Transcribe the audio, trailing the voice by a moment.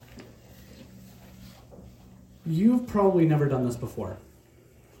You've probably never done this before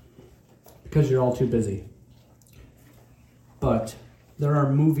because you're all too busy. But there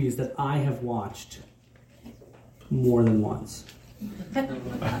are movies that I have watched more than once.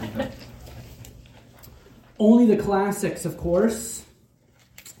 Only the classics, of course.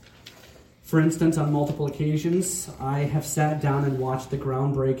 For instance, on multiple occasions, I have sat down and watched the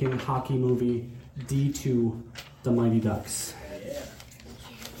groundbreaking hockey movie D2, The Mighty Ducks.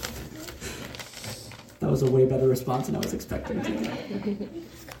 That was a way better response than I was expecting.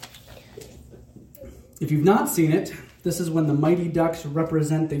 If you've not seen it, this is when the Mighty Ducks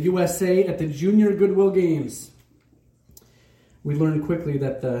represent the USA at the Junior Goodwill Games. We learn quickly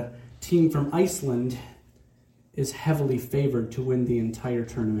that the team from Iceland is heavily favored to win the entire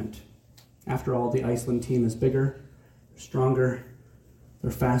tournament. After all, the Iceland team is bigger, stronger,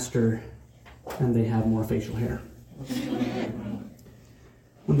 they're faster, and they have more facial hair.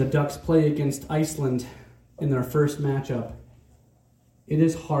 When the Ducks play against Iceland in their first matchup, it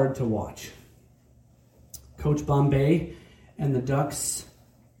is hard to watch. Coach Bombay and the Ducks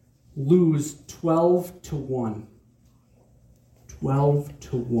lose 12-1.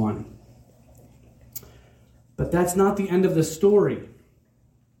 12-1. But that's not the end of the story.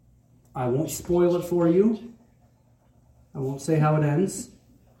 I won't spoil it for you. I won't say how it ends.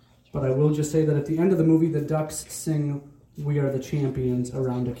 But I will just say that at the end of the movie, the Ducks sing "We Are the Champions"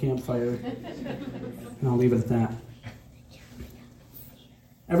 around a campfire. And I'll leave it at that.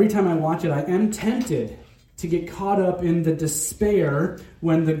 Every time I watch it, I am tempted to get caught up in the despair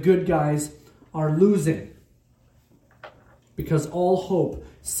when the good guys are losing, because all hope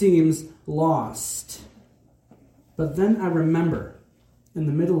seems lost. But then I remember, in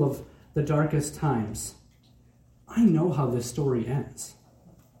the middle of the darkest times, I know how this story ends.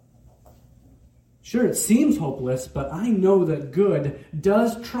 Sure, it seems hopeless, but I know that good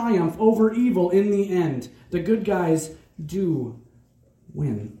does triumph over evil in the end. The good guys do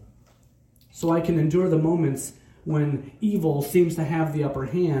win. So I can endure the moments when evil seems to have the upper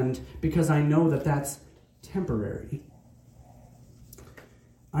hand, because I know that that's temporary.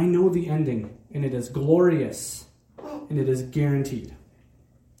 I know the ending, and it is glorious, and it is guaranteed.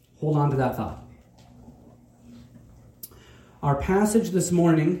 Hold on to that thought. Our passage this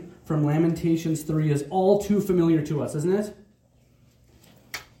morning from Lamentations 3 is all too familiar to us, isn't it?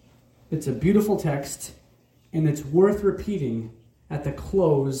 It's a beautiful text, and it's worth repeating at the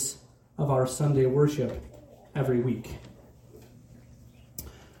close of our Sunday worship every week.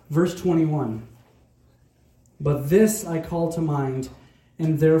 Verse 21. But this I call to mind,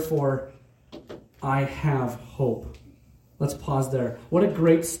 and therefore I have hope. Let's pause there. What a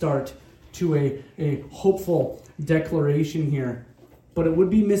great start to a hopeful declaration here. But it would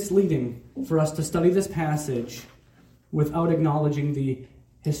be misleading for us to study this passage without acknowledging the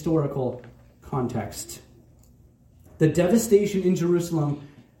historical context. The devastation in Jerusalem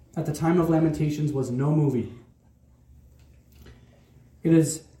at the time of Lamentations was no movie. It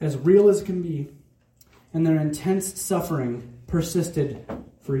is as real as can be, and their intense suffering persisted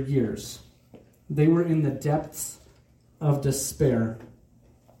for years. They were in the depths of despair.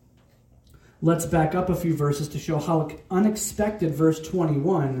 Let's back up a few verses to show how unexpected verse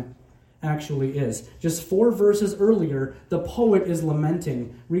 21 actually is. Just 4 verses earlier, the poet is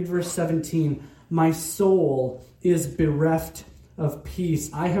lamenting. Read verse 17. My soul is bereft of peace.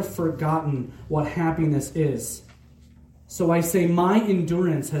 I have forgotten what happiness is. So I say, my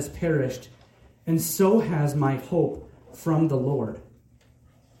endurance has perished, and so has my hope from the Lord.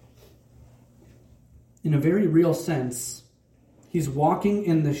 In a very real sense, he's walking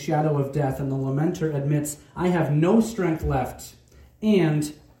in the shadow of death, and the lamenter admits, I have no strength left,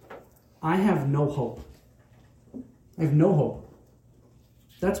 and I have no hope. I have no hope.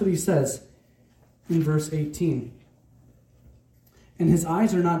 That's what he says in verse 18. And his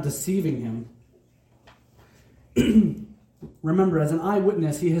eyes are not deceiving him. Remember, as an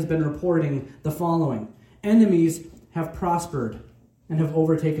eyewitness, he has been reporting the following. Enemies have prospered and have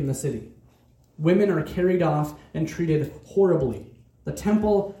overtaken the city. Women are carried off and treated horribly. The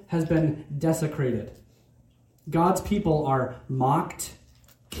temple has been desecrated. God's people are mocked,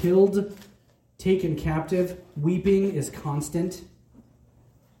 killed, taken captive. Weeping is constant.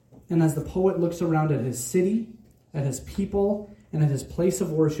 And as the poet looks around at his city, at his people, and at his place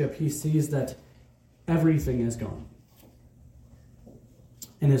of worship, he sees that everything is gone.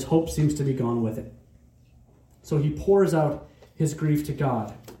 And his hope seems to be gone with it. So he pours out his grief to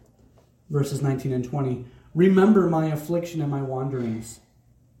God. Verses 19 and 20. Remember my affliction and my wanderings,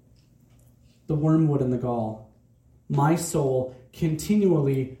 the wormwood and the gall. My soul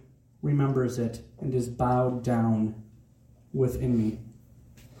continually remembers it and is bowed down within me.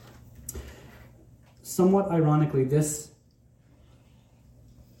 somewhat ironically, this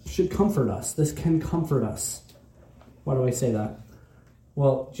should comfort us. This can comfort us. Why do I say that?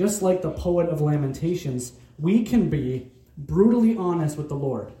 Well, just like the poet of Lamentations, we can be brutally honest with the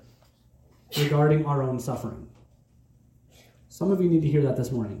Lord regarding our own suffering. Some of you need to hear that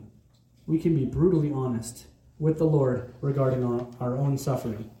this morning. We can be brutally honest with the Lord regarding our own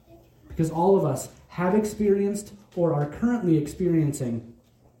suffering. Because all of us have experienced or are currently experiencing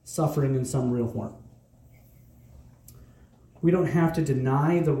suffering in some real form. We don't have to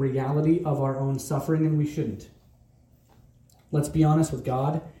deny the reality of our own suffering, and we shouldn't. Let's be honest with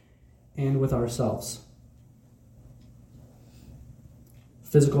God and with ourselves.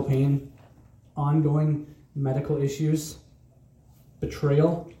 Physical pain, ongoing medical issues,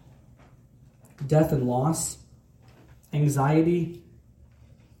 betrayal, death and loss, anxiety,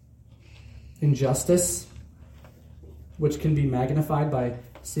 injustice, which can be magnified by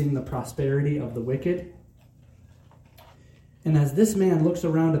seeing the prosperity of the wicked. And as this man looks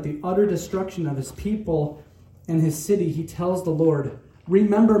around at the utter destruction of his people and his city, he tells the Lord,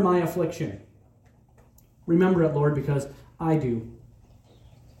 "Remember my affliction." Remember it, Lord, because I do.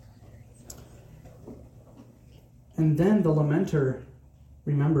 And then the lamenter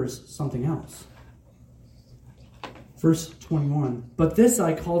remembers something else. Verse 21, "But this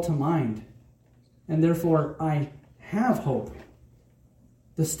I call to mind, and therefore I have hope.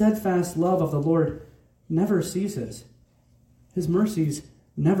 The steadfast love of the Lord never ceases. His mercies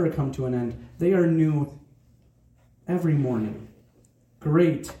never come to an end. They are new every morning.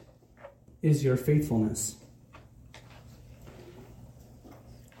 Great is your faithfulness."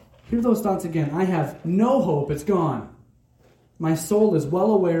 Hear those thoughts again. I have no hope. It's gone. My soul is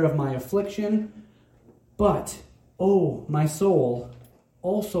well aware of my affliction, but, oh, my soul,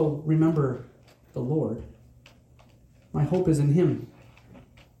 also remember the Lord. My hope is in him.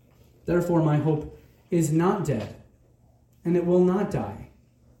 Therefore, my hope is not dead, and it will not die.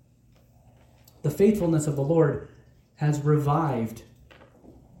 The faithfulness of the Lord has revived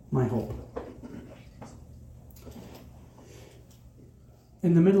my hope.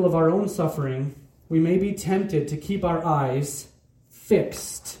 In the middle of our own suffering, we may be tempted to keep our eyes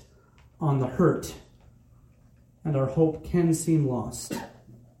fixed on the hurt, and our hope can seem lost.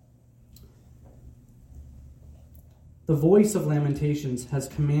 The voice of Lamentations has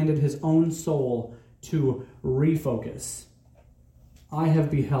commanded his own soul to refocus. I have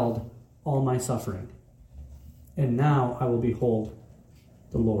beheld all my suffering, and now I will behold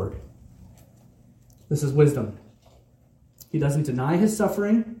the Lord. This is wisdom. He doesn't deny his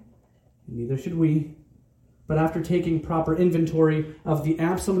suffering, and neither should we. But after taking proper inventory of the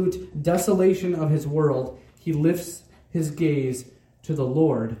absolute desolation of his world, he lifts his gaze to the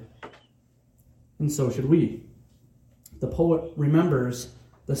Lord, and so should we. The poet remembers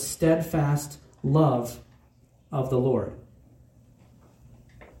the steadfast love of the Lord.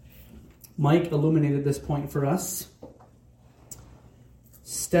 Mike illuminated this point for us.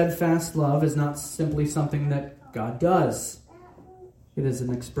 Steadfast love is not simply something that God does. It is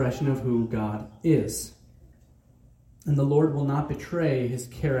an expression of who God is. And the Lord will not betray his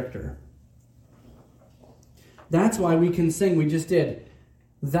character. That's why we can sing, we just did,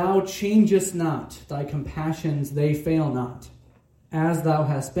 "Thou changest not, thy compassions, they fail not. As thou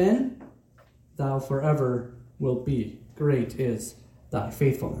hast been, thou forever wilt be. Great is thy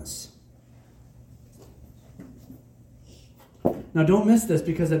faithfulness." Now don't miss this,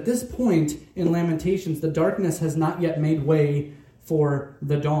 because at this point in Lamentations, the darkness has not yet made way for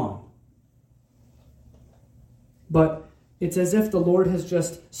the dawn. But it's as if the Lord has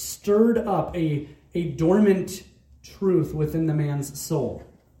just stirred up a dormant truth within the man's soul.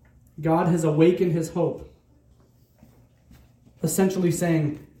 God has awakened his hope, essentially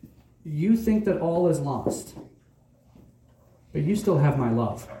saying, you think that all is lost, but you still have my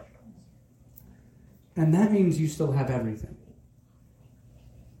love. And that means you still have everything.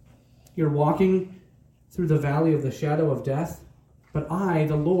 You're walking through the valley of the shadow of death, but I,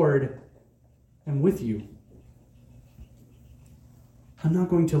 the Lord, am with you. I'm not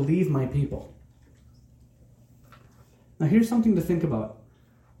going to leave my people. Now here's something to think about.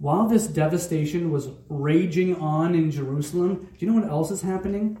 While this devastation was raging on in Jerusalem, do you know what else is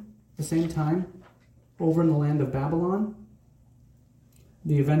happening at the same time over in the land of Babylon?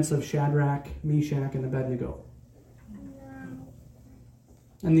 The events of Shadrach, Meshach, and Abednego.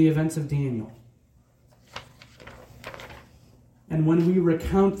 And the events of Daniel. And when we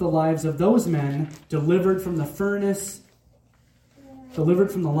recount the lives of those men, delivered from the furnace,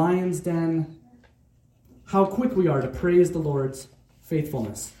 delivered from the lion's den, how quick we are to praise the Lord's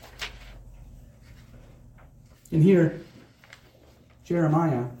faithfulness. And here,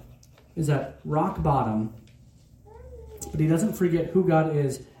 Jeremiah is at rock bottom, but he doesn't forget who God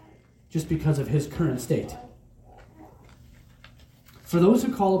is just because of his current state. For those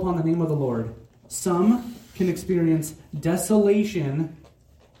who call upon the name of the Lord, some can experience desolation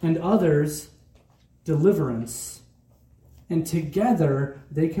and others deliverance. And together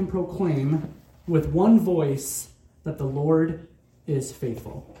they can proclaim with one voice that the Lord is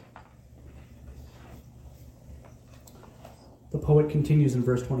faithful. The poet continues in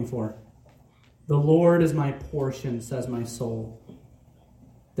verse 24. The Lord is my portion, says my soul.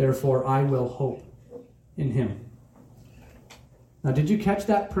 Therefore I will hope in him. Now, did you catch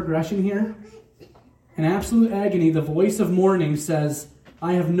that progression here? In absolute agony, the voice of mourning says,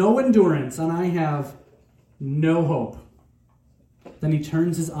 I have no endurance and I have no hope. Then he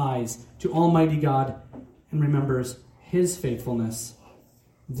turns his eyes to Almighty God and remembers his faithfulness.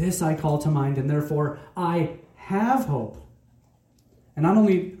 This I call to mind, and therefore I have hope. And not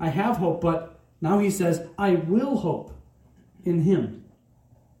only I have hope, but now he says, I will hope in him.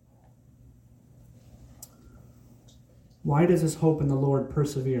 Why does his hope in the Lord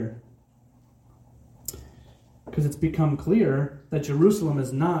persevere? Because it's become clear that Jerusalem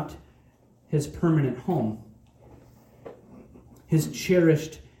is not his permanent home, his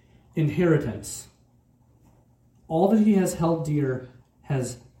cherished inheritance. All that he has held dear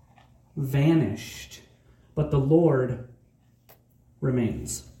has vanished, but the Lord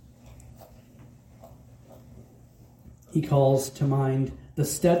remains. He calls to mind the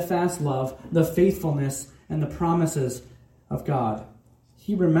steadfast love, the faithfulness, and the promises of God.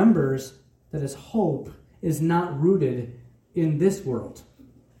 He remembers that his hope is not rooted in this world.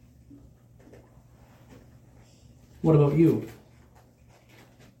 What about you?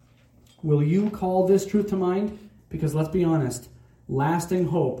 Will you call this truth to mind? Because let's be honest, lasting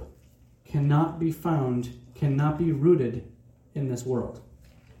hope cannot be found, cannot be rooted in this world.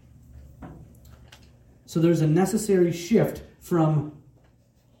 So there's a necessary shift from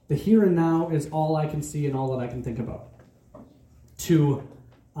the here and now is all I can see and all that I can think about, to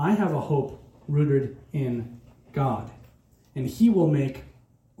I have a hope rooted in God, and he will make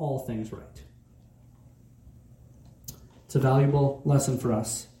all things right. It's a valuable lesson for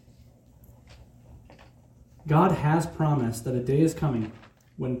us. God has promised that a day is coming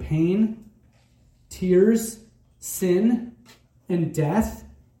when pain, tears, sin, and death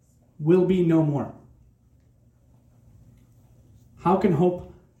will be no more. How can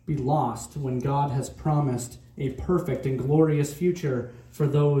hope be lost when God has promised a perfect and glorious future for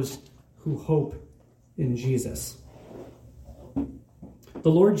those who hope in Jesus? The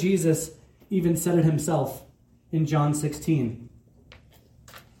Lord Jesus even said it himself in John 16.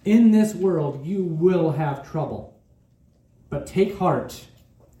 In this world you will have trouble, but take heart,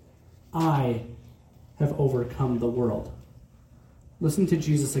 I have overcome the world. Listen to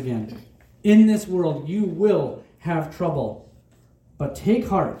Jesus again. In this world you will have trouble, but take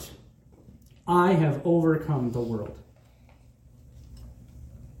heart, I have overcome the world.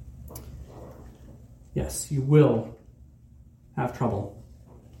 Yes, you will have trouble.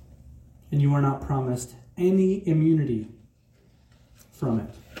 And you are not promised any immunity from it.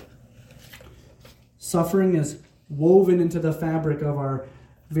 Suffering is woven into the fabric of our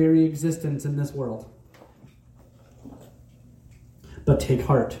very existence in this world. But take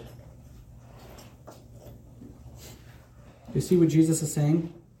heart. You see what Jesus is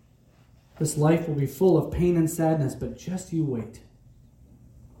saying? This life will be full of pain and sadness, but just you wait.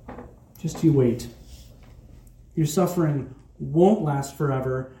 Just you wait. Your suffering won't last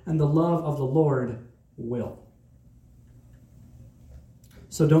forever, and the love of the Lord will.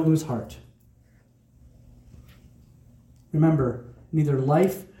 So don't lose heart. Remember, neither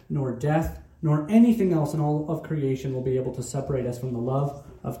life nor death nor anything else in all of creation will be able to separate us from the love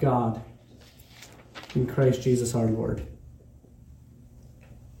of God in Christ Jesus our Lord.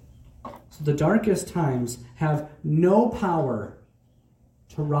 So the darkest times have no power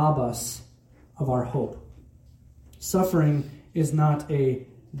to rob us of our hope. Suffering is not a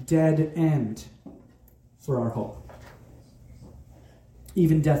dead end for our hope.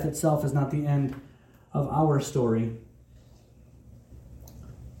 Even death itself is not the end of our story.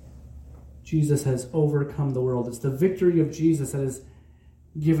 Jesus has overcome the world. It's the victory of Jesus that has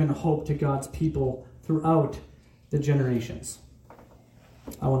given hope to God's people throughout the generations.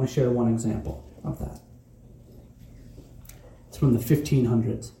 I want to share one example of that. It's from the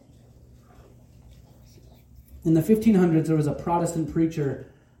 1500s. In the 1500s, there was a Protestant preacher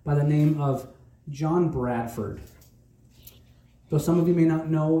by the name of John Bradford. Though some of you may not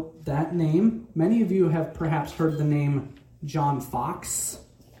know that name, many of you have perhaps heard the name John Fox.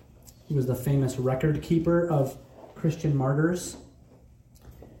 He was the famous record keeper of Christian martyrs.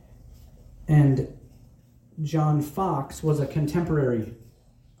 And John Fox was a contemporary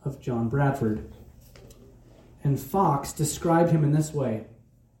of John Bradford. And Fox described him in this way.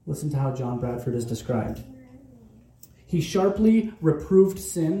 Listen to how John Bradford is described. He sharply reproved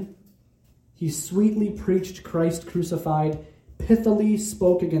sin. He sweetly preached Christ crucified, pithily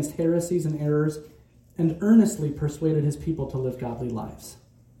spoke against heresies and errors, and earnestly persuaded his people to live godly lives.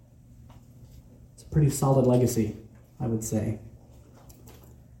 It's a pretty solid legacy, I would say.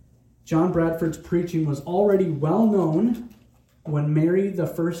 John Bradford's preaching was already well known when Mary the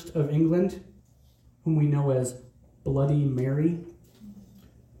First of England, whom we know as Bloody Mary,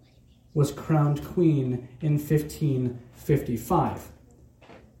 was crowned queen in 1555.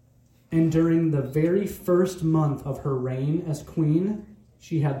 And during the very first month of her reign as queen,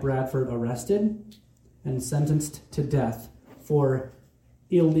 she had Bradford arrested and sentenced to death for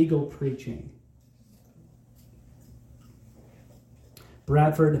illegal preaching.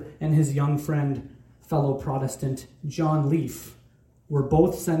 Bradford and his young friend, fellow Protestant John Leaf, were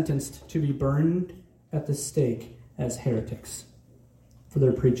both sentenced to be burned at the stake as heretics for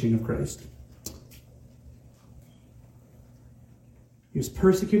their preaching of Christ. He was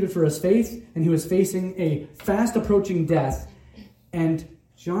persecuted for his faith, and he was facing a fast approaching death, and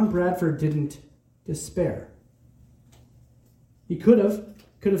John Bradford didn't despair. He could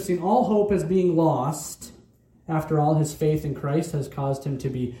have seen all hope as being lost. After all, his faith in Christ has caused him to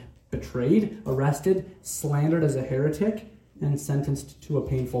be betrayed, arrested, slandered as a heretic, and sentenced to a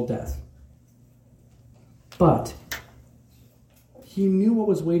painful death. But he knew what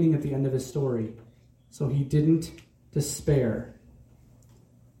was waiting at the end of his story, so he didn't despair.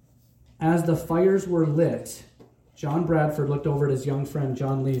 As the fires were lit, John Bradford looked over at his young friend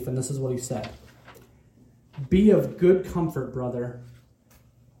John Leaf, and this is what he said. "Be of good comfort, brother,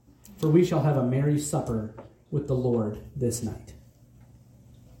 for we shall have a merry supper with the Lord this night."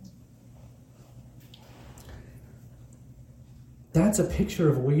 That's a picture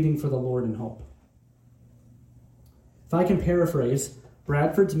of waiting for the Lord in hope. If I can paraphrase,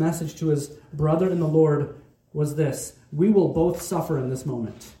 Bradford's message to his brother in the Lord was this: we will both suffer in this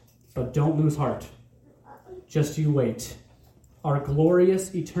moment, but don't lose heart. Just you wait. Our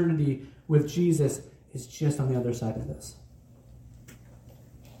glorious eternity with Jesus is just on the other side of this.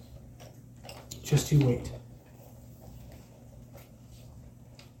 Just you wait.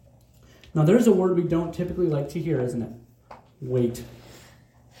 Now, there's a word we don't typically like to hear, isn't it? Wait.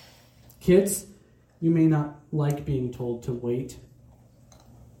 Kids, you may not like being told to wait.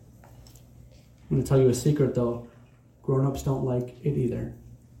 I'm going to tell you a secret, though. Grown-ups don't like it either.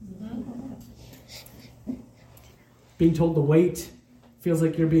 Being told to wait feels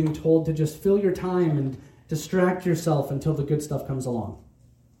like you're being told to just fill your time and distract yourself until the good stuff comes along.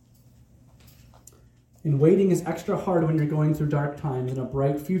 And waiting is extra hard when you're going through dark times and a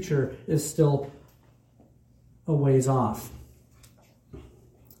bright future is still a ways off.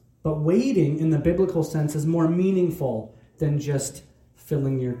 But waiting in the biblical sense is more meaningful than just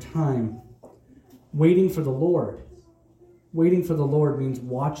filling your time. Waiting for the Lord. Waiting for the Lord means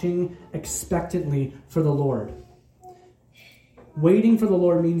watching expectantly for the Lord. Waiting for the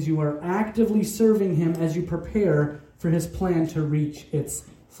Lord means you are actively serving him as you prepare for his plan to reach its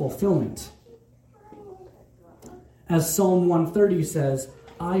fulfillment. As Psalm 130 says,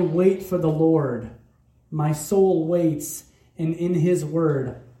 "I wait for the Lord. My soul waits, and in his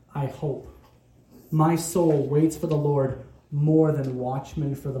word I hope." My soul waits for the Lord more than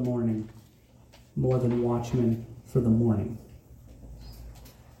watchmen for the morning. More than watchmen for the morning.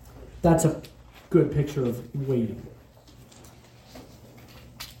 That's a good picture of waiting.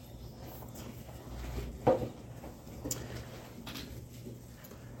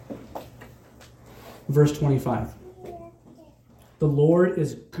 Verse 25. The Lord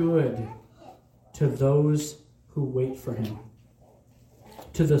is good to those who wait for him,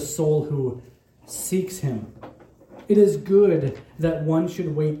 to the soul who seeks him. It is good that one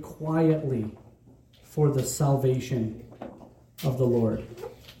should wait quietly for the salvation of the Lord.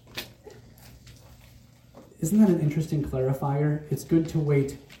 Isn't that an interesting clarifier? It's good to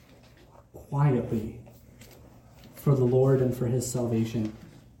wait quietly for the Lord and for his salvation.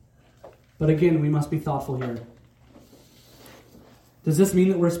 But again, we must be thoughtful here. Does this mean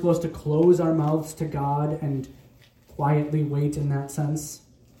that we're supposed to close our mouths to God and quietly wait in that sense?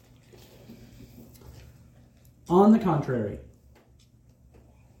 On the contrary,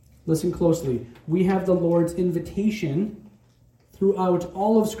 listen closely. We have the Lord's invitation throughout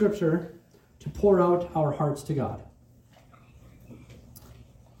all of Scripture to pour out our hearts to God.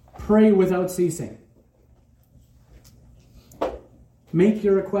 Pray without ceasing. Make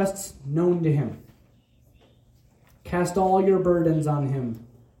your requests known to him. Cast all your burdens on him,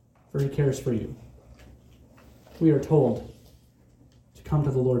 for he cares for you. We are told to come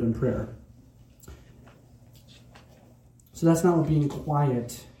to the Lord in prayer. So that's not what being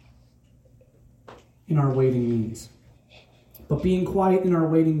quiet in our waiting means. But being quiet in our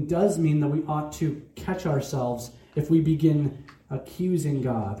waiting does mean that we ought to catch ourselves if we begin accusing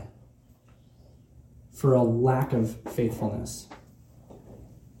God for a lack of faithfulness,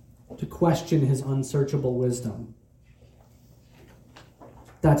 to question his unsearchable wisdom.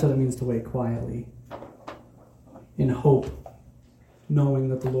 That's what it means to wait quietly, in hope, knowing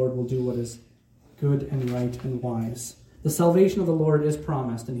that the Lord will do what is good and right and wise. The salvation of the Lord is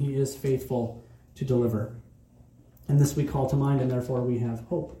promised, and he is faithful to deliver. And this we call to mind, and therefore we have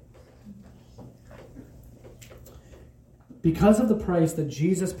hope. Because of the price that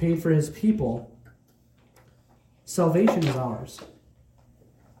Jesus paid for his people, salvation is ours.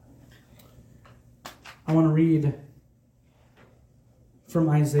 I want to read from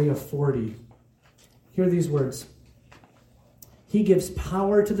Isaiah 40. Hear these words. He gives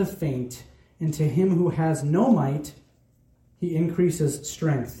power to the faint, and to him who has no might, he increases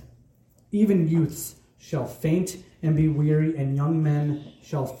strength. Even youths shall faint and be weary, and young men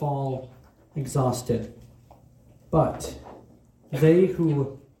shall fall exhausted. But they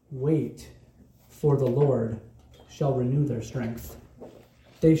who wait for the Lord shall renew their strength.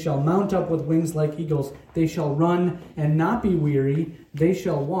 They shall mount up with wings like eagles. They shall run and not be weary. They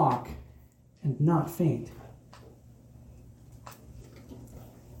shall walk and not faint.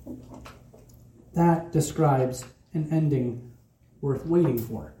 That describes an ending worth waiting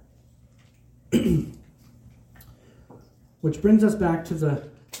for. Which brings us back to the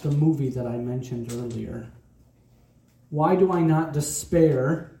movie that I mentioned earlier. Why do I not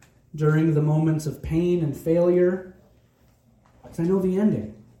despair during the moments of pain and failure? Because I know the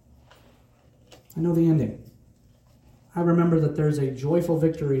ending. I know the ending. I remember that there's a joyful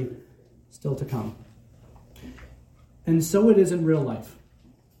victory still to come. And so it is in real life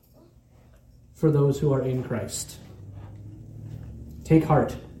for those who are in Christ. Take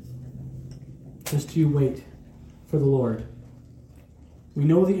heart. Just you wait for the Lord. We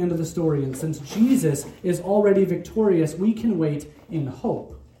know the end of the story, and since Jesus is already victorious, we can wait in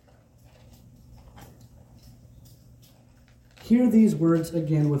hope. Hear these words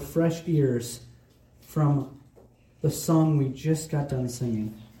again with fresh ears from the song we just got done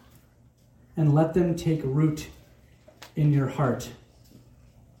singing, and let them take root in your heart.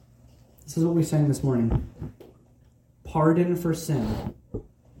 This is what we sang this morning. Pardon for sin,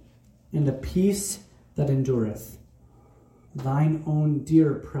 and a peace that endureth, thine own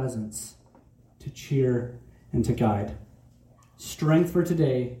dear presence to cheer and to guide, strength for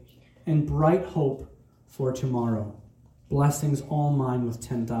today, and bright hope for tomorrow, blessings all mine with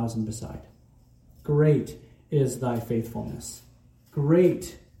 10,000 beside. Great is thy faithfulness.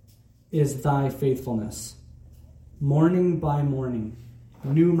 Great is thy faithfulness. Morning by morning,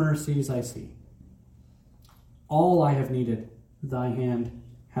 new mercies I see. All I have needed, thy hand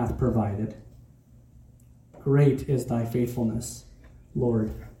hath provided. Great is thy faithfulness,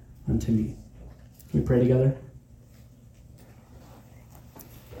 Lord, unto me. Can we pray together?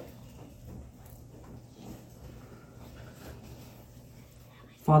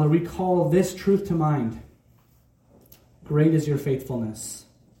 Father, we call this truth to mind. Great is your faithfulness.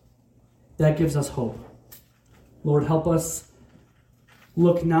 That gives us hope. Lord, help us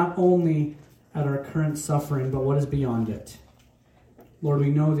look not only at our current suffering, but what is beyond it. Lord, we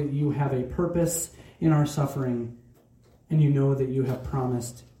know that you have a purpose in our suffering, and you know that you have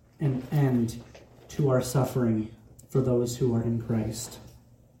promised an end to our suffering for those who are in Christ.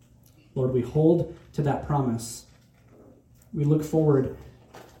 Lord, we hold to that promise. We look forward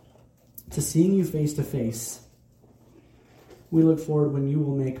to seeing you face to face. We look forward when you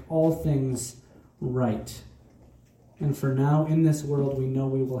will make all things right. And for now, in this world, we know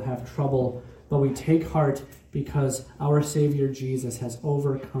we will have trouble, but we take heart because our Savior Jesus has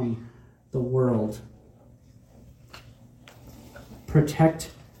overcome the world.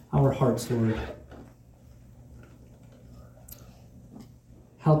 Protect our hearts, Lord.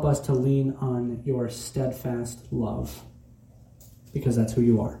 Help us to lean on your steadfast love, because that's who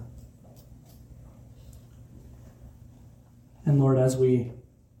you are. And Lord, as we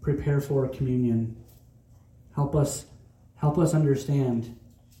prepare for communion, help us understand.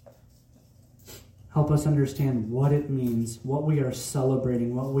 Help us understand what it means, what we are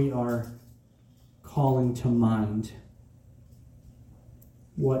celebrating, what we are calling to mind.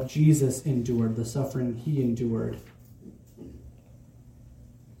 What Jesus endured, the suffering he endured,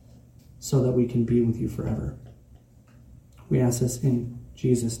 so that we can be with you forever. We ask this in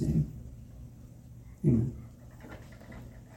Jesus' name. Amen.